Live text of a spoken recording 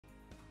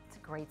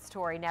great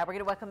story. Now we're going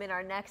to welcome in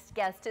our next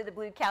guest to the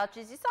Blue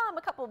Couches. You saw him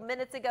a couple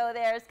minutes ago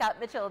there. Scott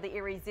Mitchell of the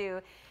Erie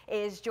Zoo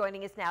is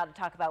joining us now to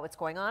talk about what's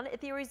going on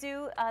at the Erie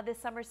Zoo this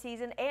summer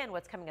season and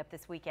what's coming up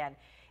this weekend.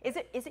 Is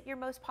it your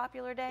most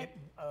popular day?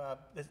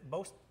 The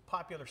most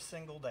popular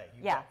single day.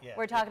 Yeah,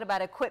 we're talking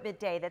about Equipment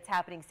Day that's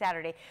happening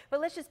Saturday. But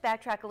let's just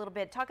backtrack a little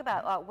bit. Talk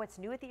about what's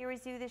new at the Erie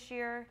Zoo this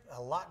year.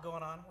 A lot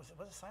going on. Was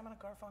it Simon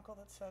and Garfunkel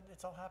that said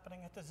it's all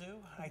happening at the zoo?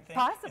 I think.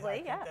 Possibly, I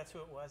think that's who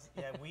it was.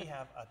 Yeah, we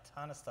have a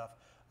ton of stuff.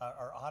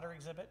 Our otter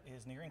exhibit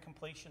is nearing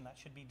completion. That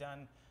should be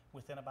done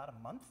within about a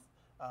month.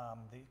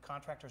 The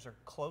contractors are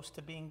close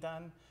to being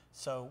done,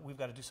 so we've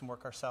got to do some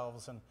work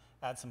ourselves and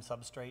add some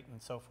substrate and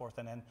so forth,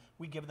 and then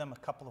we give them a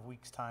couple of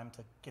weeks time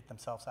to get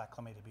themselves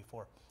acclimated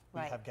before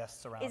we have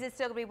guests around. Is it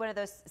still going to be one of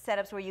those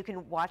setups where you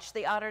can watch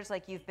the otters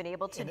like you've been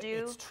able to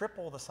do? It's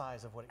triple the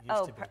size of what it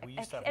used to be. We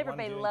used to have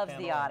everybody one loves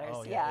panel. the otters.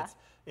 Oh, yeah.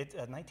 It's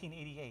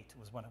 1988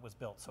 was when it was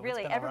built. So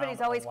really, it's been everybody's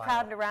around always a while.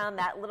 crowding around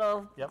that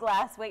little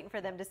glass waiting for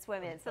them to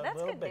swim in. So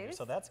that's good news.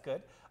 So that's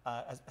good.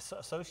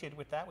 Associated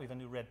with that, we have a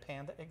new red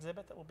panda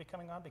exhibit that will be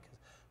coming on because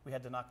we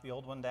had to knock the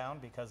old one down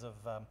because of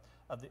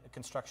the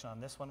construction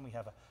on this one. We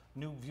have a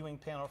new viewing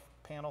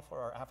panel for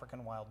our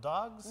African wild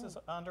dogs is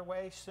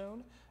underway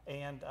soon,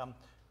 and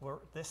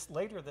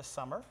later this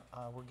summer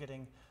we're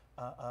getting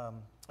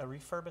a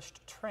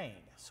refurbished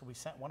train. So we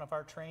sent one of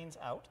our trains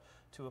out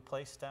to a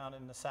place down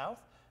in the south,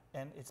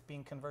 and it's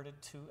being converted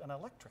to an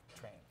electric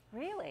train.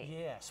 Really?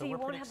 Yeah. So you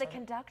won't have the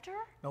conductor?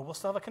 No, we'll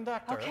still have a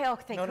conductor. Okay, oh,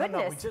 thank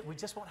goodness. No, we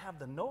just won't have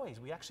the noise.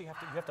 We actually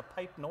have to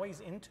pipe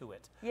noise into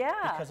it. Yeah.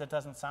 Because it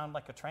doesn't sound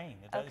like a train.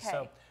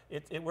 So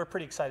we're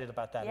pretty excited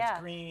about that. Yeah. It's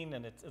green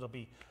and it'll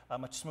be a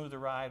much smoother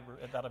ride.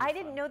 I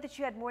didn't know that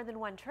you had more than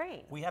one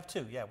train. We have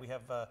two, yeah. We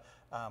have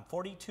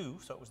 42,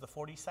 so it was the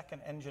 42nd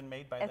engine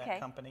made by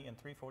that company, and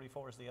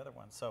 344 is the other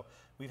one. So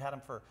we've had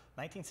them for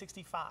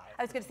 1965.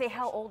 I was going to say,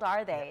 how old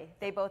are they? Yeah.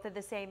 They both are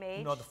the same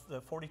age? No, the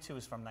 42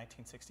 is from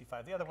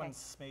 1965. The other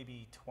one's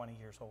maybe 20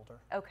 years older.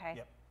 Okay.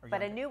 Yep.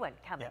 But a new one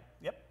coming.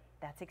 Yep.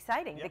 That's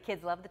exciting. Yep. The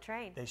kids love the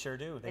train. They sure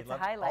do. They it's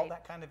love a highlight. all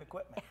that kind of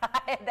equipment.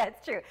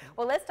 That's true.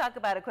 Well, let's talk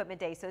about Equipment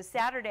Day. So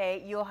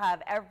Saturday, you'll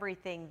have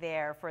everything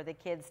there for the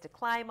kids to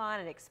climb on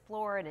and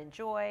explore and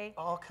enjoy.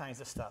 All kinds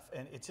of stuff.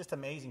 And it's just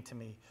amazing to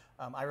me.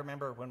 I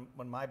remember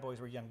when my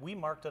boys were young, we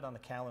marked it on the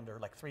calendar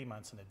like 3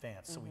 months in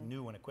advance, so we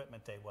knew when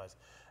Equipment Day was.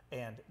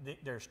 And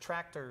there's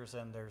tractors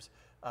and there's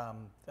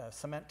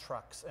cement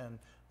trucks, and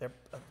there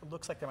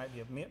looks like there might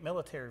be a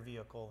military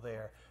vehicle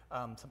there.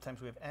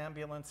 Sometimes we have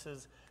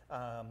ambulances.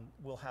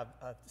 We'll have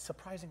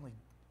surprisingly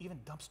even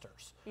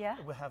dumpsters. Yeah.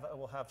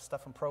 We'll have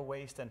stuff from Pro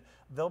Waste, and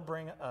they'll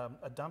bring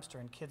a dumpster,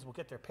 and kids will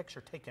get their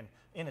picture taken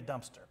in a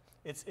dumpster.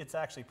 It's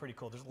actually pretty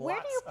cool. There's Where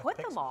lots do you of put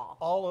them all?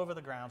 All over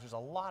the grounds. There's a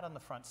lot on the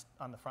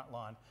front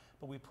lawn,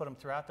 but we put them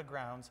throughout the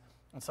grounds.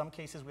 In some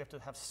cases, we have to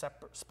have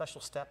separate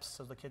special steps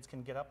so the kids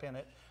can get up in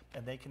it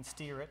and they can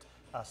steer it.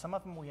 Some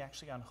of them we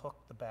actually unhook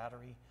the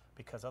battery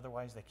because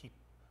otherwise they keep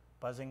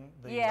buzzing,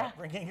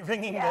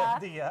 ringing How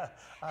the do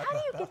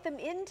you get them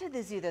into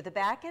the zoo, though? The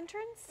back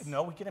entrance?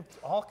 No, we get them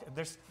all.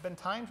 There's been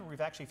times where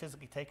we've actually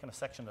physically taken a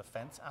section of the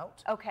fence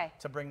out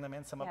to bring them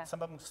in. Some of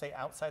them stay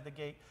outside the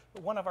gate.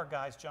 But one of our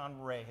guys, John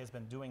Ray, has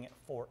been doing it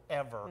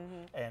forever,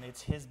 and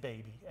it's his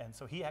baby. And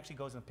so he actually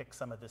goes and picks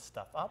some of this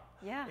stuff up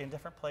in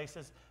different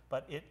places.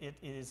 But it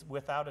is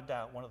without a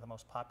doubt one of the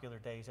most popular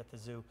days at the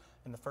zoo.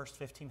 And the first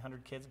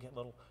 1,500 kids get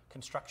little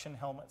construction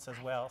helmets as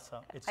well.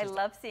 So it's I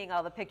love seeing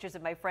all the pictures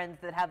of my friends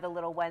that have the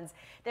little ones.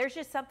 There's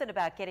just something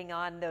about getting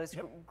on those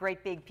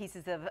great big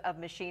pieces of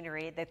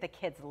machinery that the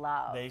kids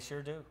love. They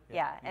sure do.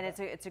 Yeah, and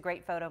it's a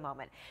great photo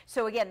moment.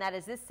 So again, that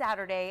is this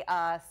Saturday,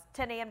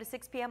 10 a.m. to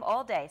 6 p.m.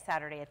 all day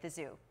Saturday at the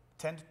zoo.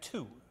 10 to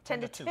 2.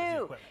 10 to 2.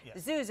 Yes. The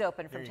zoo's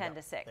open from 10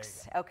 to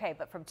 6. Okay,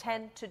 but from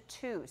 10 to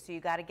 2, so you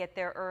got to get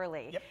there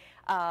early. Yep.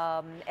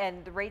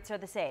 And the rates are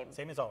the same.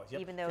 Same as always.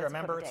 Yep. Even though if you're a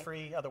member, it's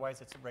free.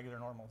 Otherwise, it's a regular,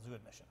 normal zoo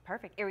admission.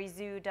 Perfect.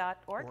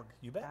 ErieZoo.org.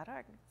 You bet.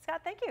 .org.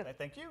 Scott, thank you.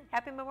 Thank you.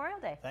 Happy Memorial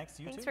Day. Thanks.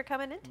 You too. Thanks for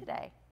coming in today.